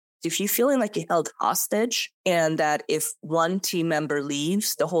if you're feeling like you're held hostage and that if one team member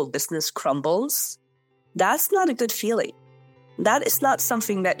leaves, the whole business crumbles, that's not a good feeling. That is not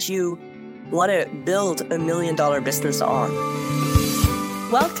something that you want to build $1 million business on.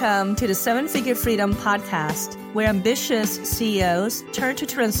 Welcome to the Seven Figure Freedom Podcast, where ambitious CEOs turn to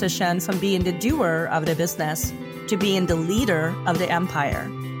transition from being the doer of the business to being the leader of the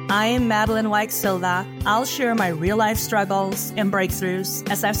empire. I am Madeline White Silva. I'll share my real-life struggles and breakthroughs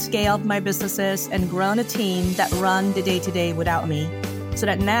as I've scaled my businesses and grown a team that run the day-to-day without me, so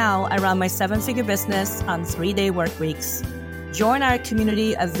that now I run my seven-figure business on 3-day work weeks. Join our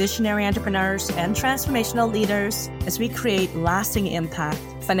community of visionary entrepreneurs and transformational leaders as we create lasting impact,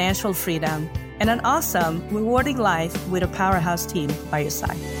 financial freedom, and an awesome, rewarding life with a powerhouse team by your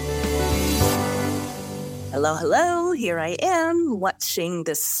side. Hello. Here I am watching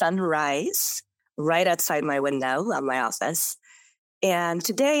the sunrise right outside my window of my office. And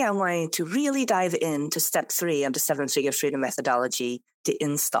today I wanted to really dive into step 3 of the 7-figure freedom methodology, the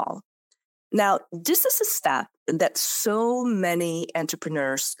install. Now, this is a step that so many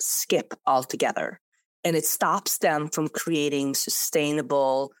entrepreneurs skip altogether, and it stops them from creating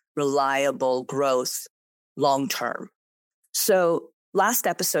sustainable, reliable growth long term. So last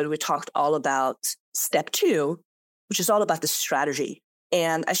episode, we talked all about step 2, which is all about the strategy.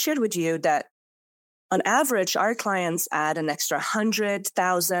 And I shared with you that on average, our clients add an extra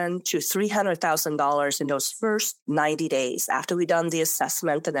 $100,000 to $300,000 in those first 90 days after we've done the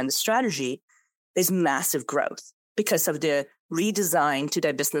assessment and then the strategy. There's massive growth because of the redesign to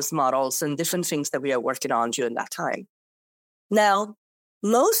their business models and different things that we are working on during that time. Now,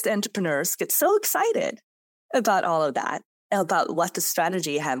 most entrepreneurs get so excited about all of that, about what the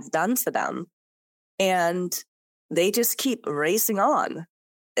strategy have done for them, and they just keep racing on.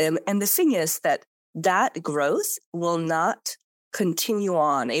 And the thing is that growth will not continue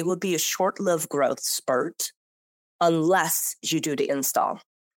on. It will be a short-lived growth spurt unless you do the install.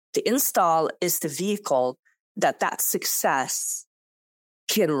 The install is the vehicle that success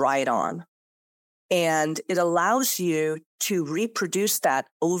can ride on. And it allows you to reproduce that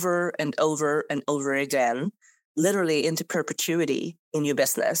over and over and over again, literally into perpetuity in your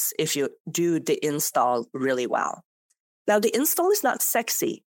business if you do the install really well. Now, the install is not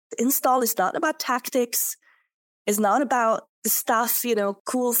sexy. The install is not about tactics. It's not about the stuff,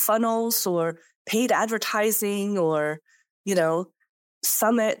 cool funnels or paid advertising or,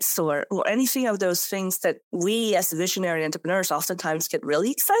 summits or anything of those things that we as visionary entrepreneurs oftentimes get really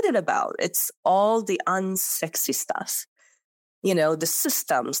excited about. It's all the unsexy stuff. The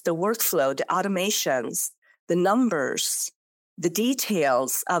systems, the workflow, the automations, the numbers, the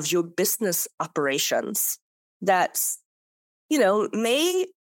details of your business operations that, may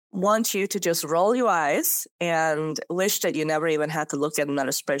want you to just roll your eyes and wish that you never even had to look at another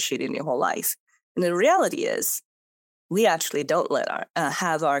spreadsheet in your whole life. And the reality is, we actually don't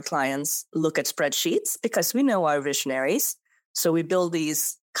have our clients look at spreadsheets because we know our visionaries. So we build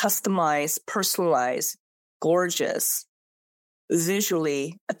these customized, personalized, gorgeous,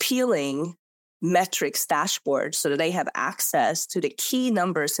 visually appealing metrics dashboards so that they have access to the key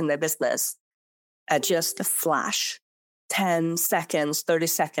numbers in their business at just a flash. 10 seconds, 30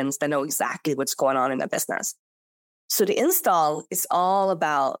 seconds, they know exactly what's going on in their business. So the install is all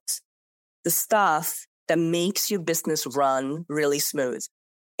about the stuff that makes your business run really smooth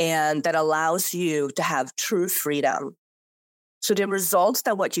and that allows you to have true freedom. So the results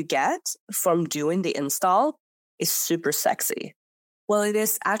that what you get from doing the install is super sexy. Well, it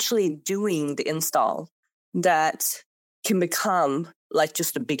is actually doing the install that can become like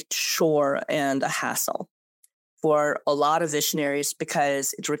just a big chore and a hassle for a lot of visionaries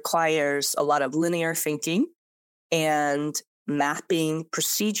because it requires a lot of linear thinking and mapping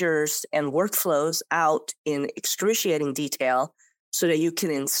procedures and workflows out in excruciating detail so that you can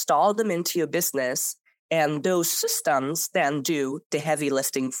install them into your business and those systems then do the heavy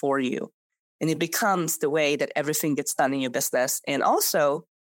lifting for you. And it becomes the way that everything gets done in your business. And also,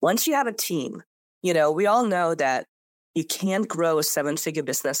 once you have a team, we all know that you can't grow a 7-figure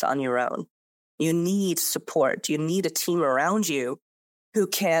business on your own. You need support. You need a team around you who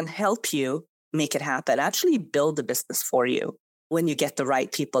can help you make it happen, actually build the business for you when you get the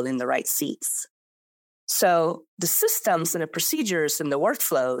right people in the right seats. So the systems and the procedures and the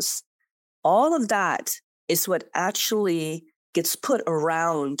workflows, all of that is what actually gets put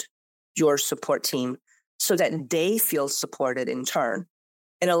around your support team so that they feel supported in turn.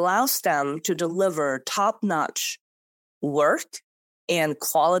 It allows them to deliver top-notch work and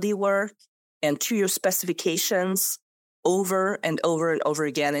quality work and to your specifications over and over and over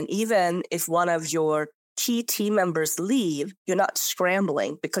again. And even if one of your key team members leave, you're not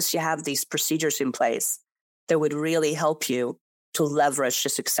scrambling because you have these procedures in place that would really help you to leverage the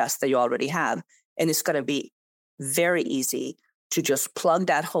success that you already have. And it's going to be very easy to just plug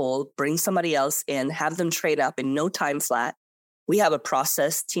that hole, bring somebody else in, have them trade up in no time flat. We have a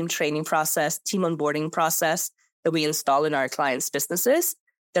process, team training process, team onboarding process that we install in our clients' businesses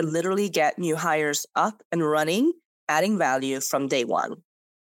that literally get new hires up and running, adding value from day one.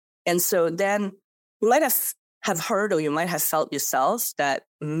 And so then you might have heard, or you might have felt yourself, that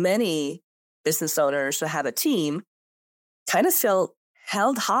many business owners who have a team kind of feel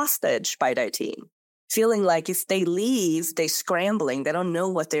held hostage by their team, feeling like if they leave, they're scrambling. They don't know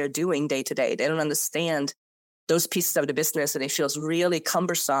what they're doing day to day. They don't understand those pieces of the business, and it feels really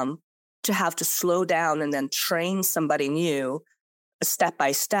cumbersome to have to slow down and then train somebody new step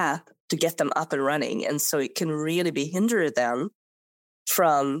by step to get them up and running. And so it can really hinder them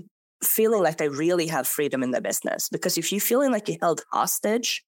from feeling like they really have freedom in their business. Because if you're feeling like you're held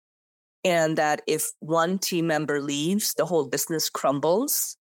hostage and that if one team member leaves, the whole business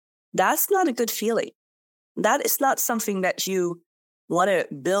crumbles, that's not a good feeling. That is not something that you want to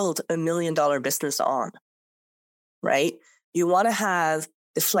build $1 million business on, right? You want to have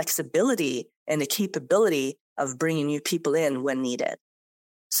the flexibility and the capability of bringing new people in when needed.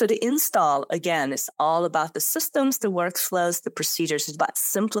 So the install, again, is all about the systems, the workflows, the procedures. It's about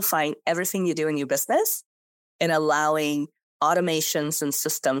simplifying everything you do in your business and allowing automations and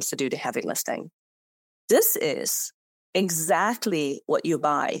systems to do the heavy lifting. This is exactly what you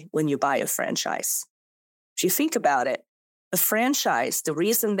buy when you buy a franchise. If you think about it, a franchise, the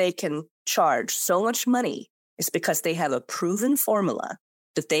reason they can charge so much money is because they have a proven formula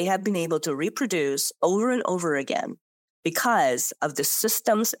that they have been able to reproduce over and over again because of the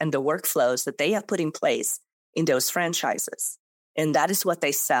systems and the workflows that they have put in place in those franchises. And that is what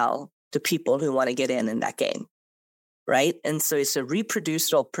they sell to people who want to get in that game, right? And so it's a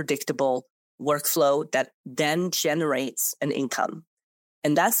reproducible, predictable workflow that then generates an income.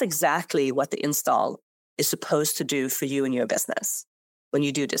 And that's exactly what the install is supposed to do for you and your business when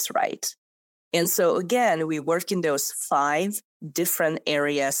you do this right. And so again, we work in those 5 different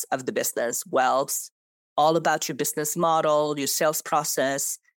areas of the business. Wealth, all about your business model, your sales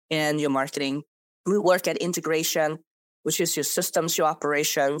process, and your marketing. We work at integration, which is your systems, your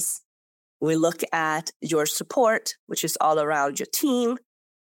operations. We look at your support, which is all around your team.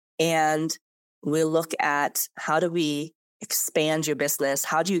 And we look at how do we expand your business?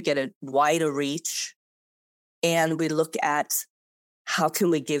 How do you get a wider reach? And we look at how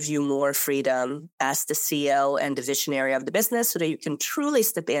can we give you more freedom as the CEO and the visionary of the business so that you can truly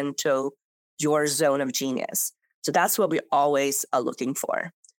step into your zone of genius. So that's what we always are looking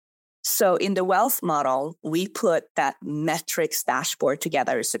for. So in the wealth model, we put that metrics dashboard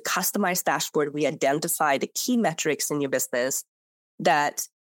together. It's a customized dashboard. We identify the key metrics in your business that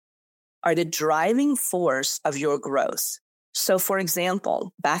are the driving force of your growth. So for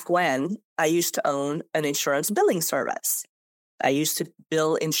example, back when I used to own an insurance billing service, I used to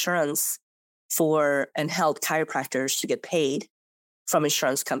bill insurance for and help chiropractors to get paid from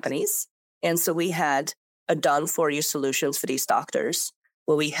insurance companies. And so we had a done-for-you solutions for these doctors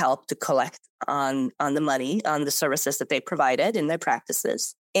where we helped to collect on the money, on the services that they provided in their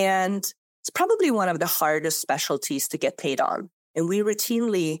practices. And it's probably one of the hardest specialties to get paid on. And we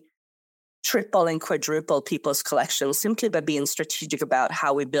routinely triple and quadruple people's collections simply by being strategic about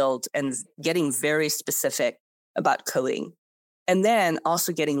how we build and getting very specific about coding. And then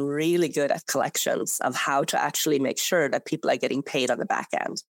also getting really good at collections of how to actually make sure that people are getting paid on the back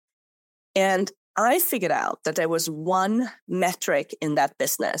end. And I figured out that there was one metric in that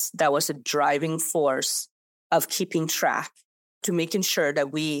business that was a driving force of keeping track to making sure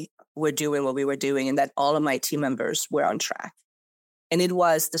that we were doing what we were doing and that all of my team members were on track. And it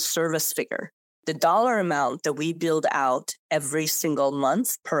was the service figure, the dollar amount that we billed out every single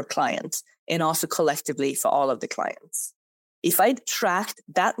month per client and also collectively for all of the clients. If I tracked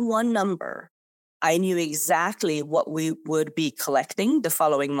that one number, I knew exactly what we would be collecting the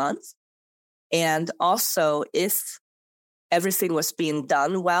following month. And also if everything was being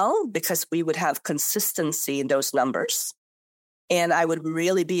done well, because we would have consistency in those numbers. And I would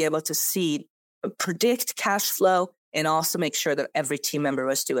really be able to predict cash flow and also make sure that every team member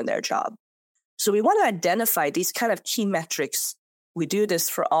was doing their job. So we want to identify these kind of key metrics. We do this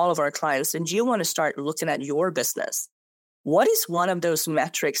for all of our clients. And you want to start looking at your business. What is one of those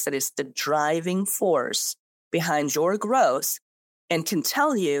metrics that is the driving force behind your growth and can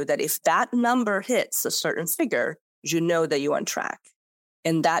tell you that if that number hits a certain figure, you know that you're on track.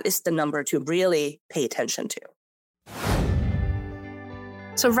 And that is the number to really pay attention to.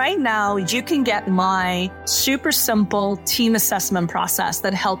 So right now, you can get my super simple team assessment process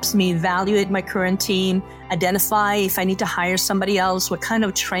that helps me evaluate my current team, identify if I need to hire somebody else, what kind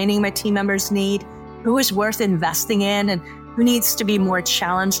of training my team members need, who is worth investing in, and who needs to be more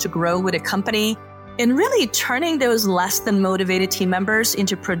challenged to grow with a company, and really turning those less than motivated team members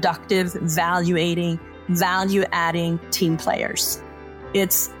into productive, value-adding team players.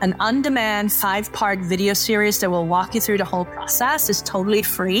 It's an on-demand 5-part video series that will walk you through the whole process. It's totally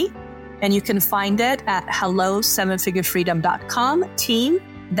free, and you can find it at hello7figurefreedom.com,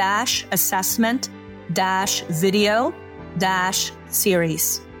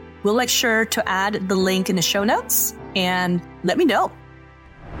 team-assessment-video-series. We'll make sure to add the link in the show notes, and let me know.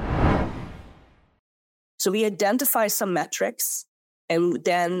 So we identify some metrics, and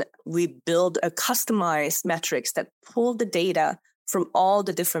then we build a customized metrics that pull the data from all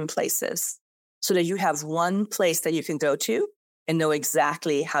the different places so that you have one place that you can go to and know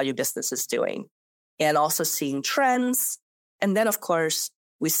exactly how your business is doing, and also seeing trends. And then, of course,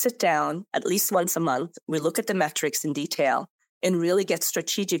 we sit down at least once a month. We look at the metrics in detail and really get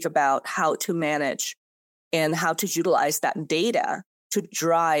strategic about how to manage and how to utilize that data to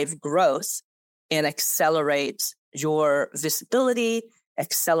drive growth and accelerate your visibility,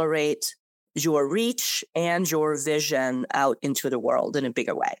 accelerate your reach and your vision out into the world in a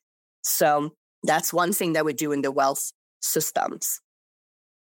bigger way. So that's one thing that we do in the wealth systems.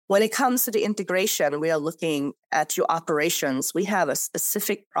 When it comes to the integration, we are looking at your operations. We have a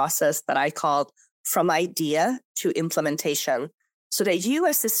specific process that I call from idea to implementation, so that you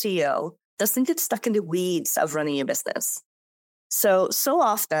as the CEO doesn't get stuck in the weeds of running your business. So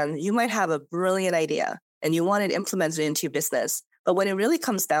often you might have a brilliant idea and you want it implemented into your business, but when it really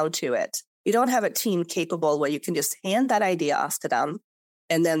comes down to it, you don't have a team capable where you can just hand that idea off to them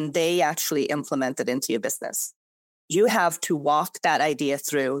and then they actually implement it into your business. You have to walk that idea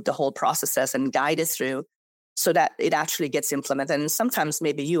through the whole processes and guide it through so that it actually gets implemented. And sometimes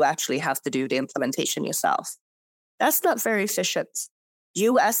maybe you actually have to do the implementation yourself. That's not very efficient.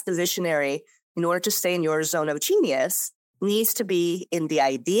 You as the visionary, in order to stay in your zone of genius, needs to be in the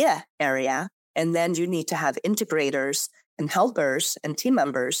idea area. And then you need to have integrators and helpers and team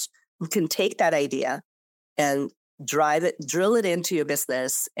members who can take that idea and drive it, drill it into your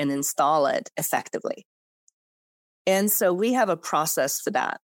business and install it effectively. And so we have a process for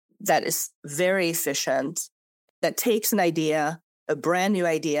that is very efficient, that takes an idea, a brand new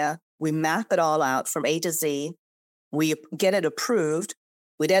idea. We map it all out from A to Z. We get it approved.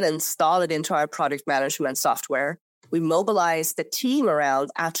 We then install it into our product management software. We mobilize the team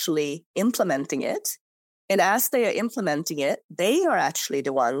around actually implementing it. And as they are implementing it, they are actually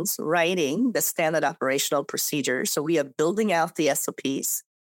the ones writing the standard operational procedures. So we are building out the SOPs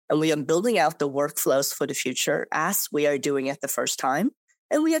and we are building out the workflows for the future as we are doing it the first time.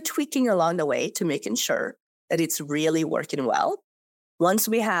 And we are tweaking along the way to making sure that it's really working well. Once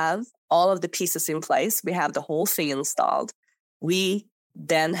we have all of the pieces in place, we have the whole thing installed. We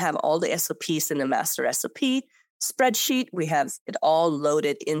then have all the SOPs in the master SOP spreadsheet. We have it all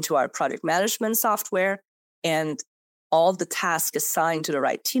loaded into our product management software and all the tasks assigned to the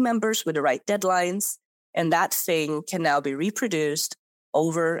right team members with the right deadlines. And that thing can now be reproduced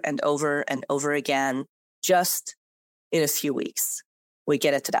over and over and over again, just in a few weeks. We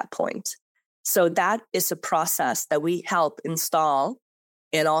get it to that point. So that is a process that we help install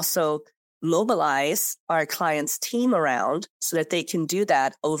and also mobilize our client's team around so that they can do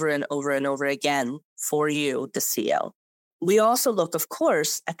that over and over and over again for you, the CEO. We also look, of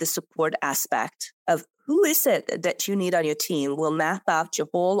course, at the support aspect of who is it that you need on your team. We'll map out your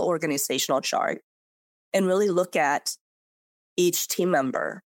whole organizational chart and really look at each team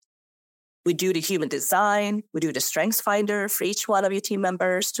member. We do the human design. We do the strengths finder for each one of your team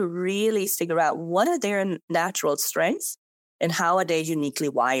members to really figure out what are their natural strengths and how are they uniquely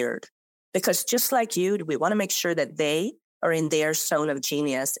wired. Because just like you, we want to make sure that they are in their zone of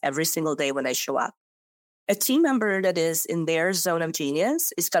genius every single day when they show up. A team member that is in their zone of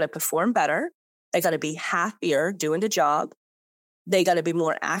genius is going to perform better. They're going to be happier doing the job. They're going to be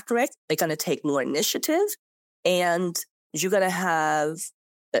more accurate. They're going to take more initiative. And you're going to have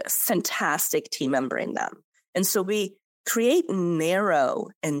a fantastic team member in them. And so we create narrow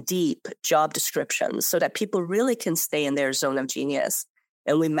and deep job descriptions so that people really can stay in their zone of genius.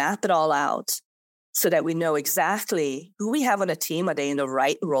 And we map it all out so that we know exactly who we have on a team. Are they in the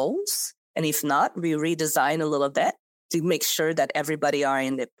right roles? And if not, we redesign a little bit to make sure that everybody are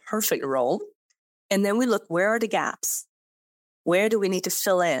in the perfect role. And then we look, where are the gaps? Where do we need to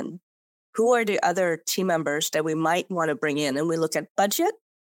fill in? Who are the other team members that we might want to bring in? And we look at budget,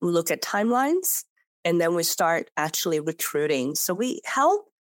 we look at timelines, and then we start actually recruiting. So we help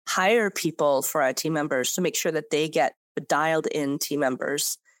hire people for our team members to make sure that they get dialed in team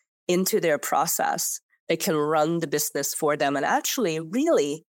members into their process. They can run the business for them and actually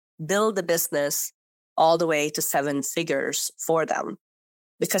really build the business all the way to 7 figures for them.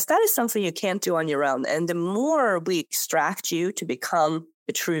 Because that is something you can't do on your own. And the more we extract you to become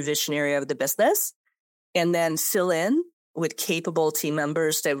a true visionary of the business and then fill in with capable team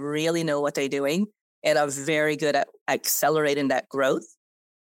members that really know what they're doing and are very good at accelerating that growth,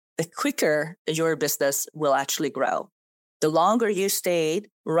 the quicker your business will actually grow. The longer you stayed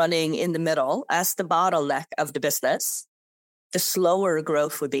running in the middle as the bottleneck of the business, the slower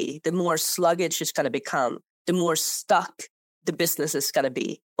growth would be, the more sluggish it's going to become, the more stuck the business is going to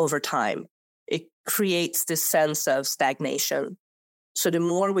be over time. It creates this sense of stagnation. So the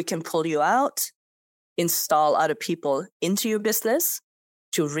more we can pull you out, install other people into your business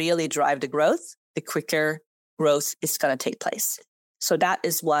to really drive the growth, the quicker growth is going to take place. So that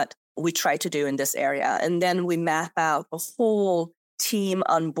is what we try to do in this area. And then we map out a whole team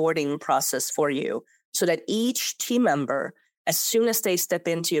onboarding process for you so that each team member, as soon as they step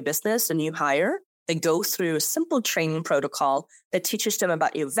into your business, a new hire, they go through a simple training protocol that teaches them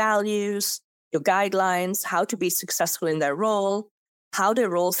about your values, your guidelines, how to be successful in their role, how their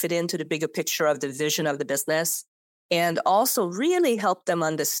role fit into the bigger picture of the vision of the business, and also really help them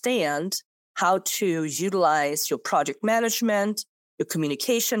understand how to utilize your project management, your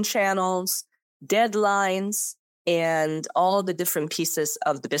communication channels, deadlines, and all the different pieces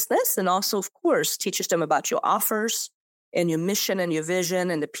of the business. And also, of course, teaches them about your offers and your mission and your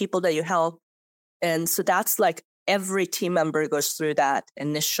vision and the people that you help. And so that's like every team member goes through that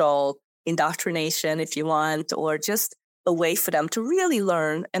initial indoctrination, if you want, or just a way for them to really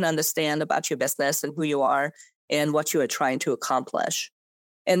learn and understand about your business and who you are and what you are trying to accomplish.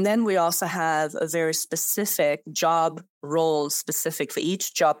 And then we also have a very specific job role specific for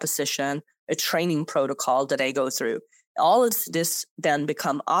each job position, a training protocol that they go through. All of this then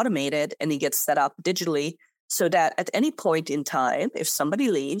become automated and it gets set up digitally so that at any point in time, if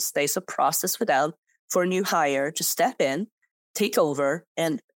somebody leaves, there's a process for them for a new hire to step in, take over,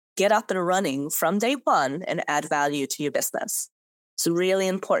 and get up and running from day one and add value to your business. It's really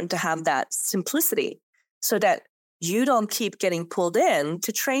important to have that simplicity so that you don't keep getting pulled in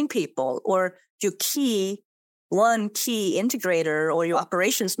to train people, or your one key integrator or your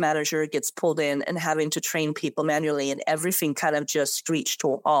operations manager gets pulled in and having to train people manually, and everything kind of just screech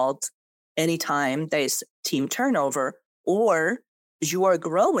to a halt anytime there's team turnover, or you are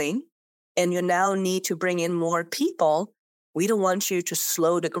growing and you now need to bring in more people. We don't want you to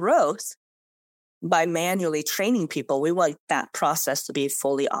slow the growth by manually training people. We want that process to be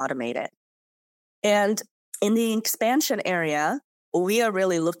fully automated. And in the expansion area, we are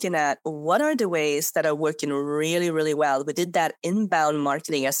really looking at what are the ways that are working really, really well. We did that inbound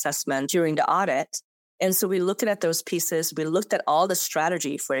marketing assessment during the audit. And so we're looking at those pieces. We looked at all the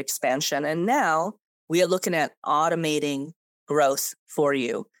strategy for expansion. And now we are looking at automating growth for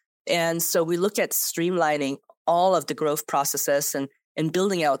you. And so we look at streamlining all of the growth processes and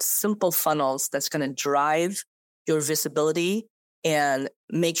building out simple funnels that's going to drive your visibility and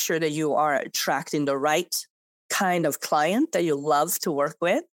make sure that you are attracting the right kind of client that you love to work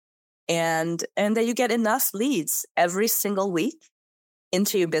with, and that you get enough leads every single week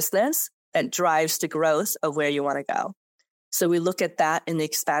into your business that drives the growth of where you want to go. So we look at that in the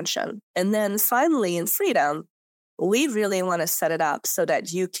expansion. And then finally in Freedom, we really want to set it up so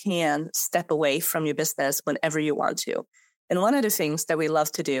that you can step away from your business whenever you want to. And one of the things that we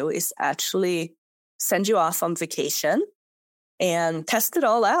love to do is actually send you off on vacation and test it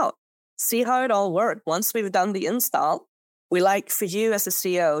all out. See how it all works. Once we've done the install, we like for you as a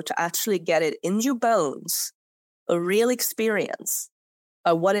CEO to actually get it in your bones, a real experience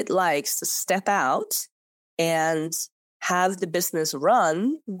of what it likes to step out and have the business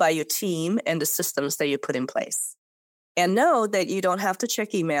run by your team and the systems that you put in place. And know that you don't have to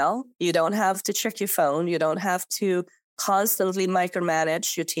check email. You don't have to check your phone. You don't have to constantly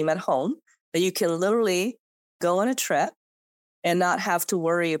micromanage your team at home. That you can literally go on a trip and not have to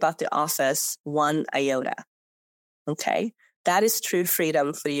worry about the office one iota. Okay? That is true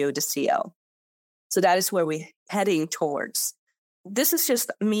freedom for you, the CEO. So that is where we're heading towards. This is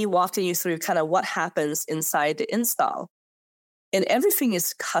just me walking you through kind of what happens inside the install. And everything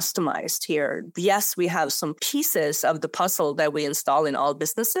is customized here. Yes, we have some pieces of the puzzle that we install in all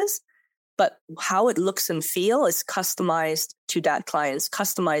businesses, but how it looks and feels is customized to that client's,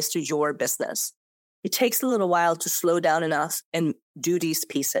 customized to your business. It takes a little while to slow down enough and do these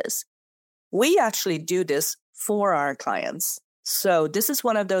pieces. We actually do this for our clients. So this is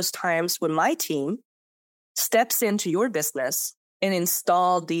one of those times when my team steps into your business and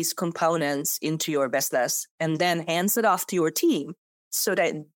install these components into your business and then hands it off to your team so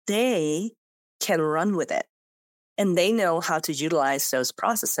that they can run with it. And they know how to utilize those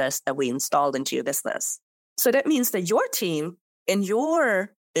processes that we installed into your business. So that means that your team and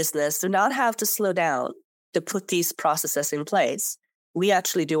your business do not have to slow down to put these processes in place. We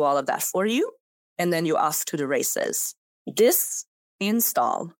actually do all of that for you, and then you're off to the races. This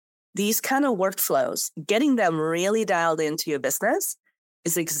install, these kind of workflows, getting them really dialed into your business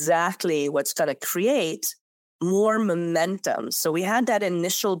is exactly what's going to create more momentum. So we had that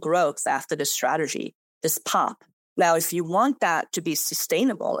initial growth after the strategy, this pop. Now, if you want that to be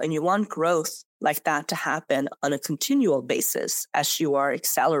sustainable and you want growth like that to happen on a continual basis as you are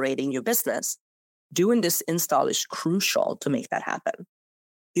accelerating your business, doing this install is crucial to make that happen.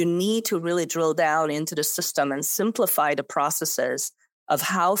 You need to really drill down into the system and simplify the processes of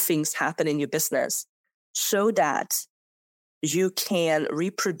how things happen in your business so that you can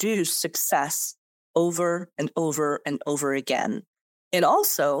reproduce success over and over and over again. And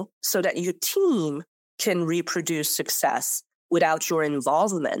also so that your team can reproduce success without your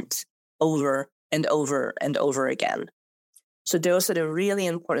involvement over and over and over again. So those are the really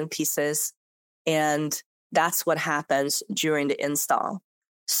important pieces. And that's what happens during the install.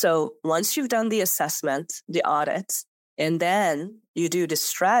 So once you've done the assessment, the audit, and then you do the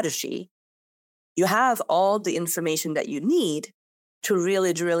strategy, you have all the information that you need to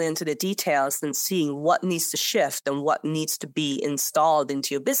really drill into the details and seeing what needs to shift and what needs to be installed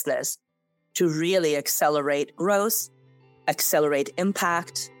into your business to really accelerate growth, accelerate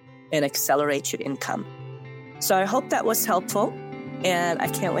impact, and accelerate your income. So I hope that was helpful, and I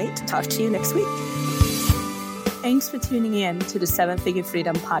can't wait to talk to you next week. Thanks for tuning in to the 7-Figure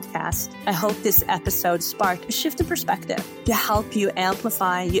Freedom Podcast. I hope this episode sparked a shift in perspective to help you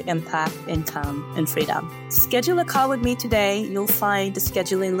amplify your impact, income, and freedom. Schedule a call with me today. You'll find the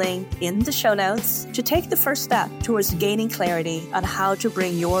scheduling link in the show notes to take the first step towards gaining clarity on how to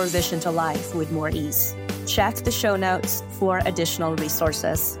bring your vision to life with more ease. Check the show notes for additional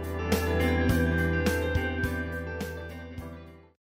resources.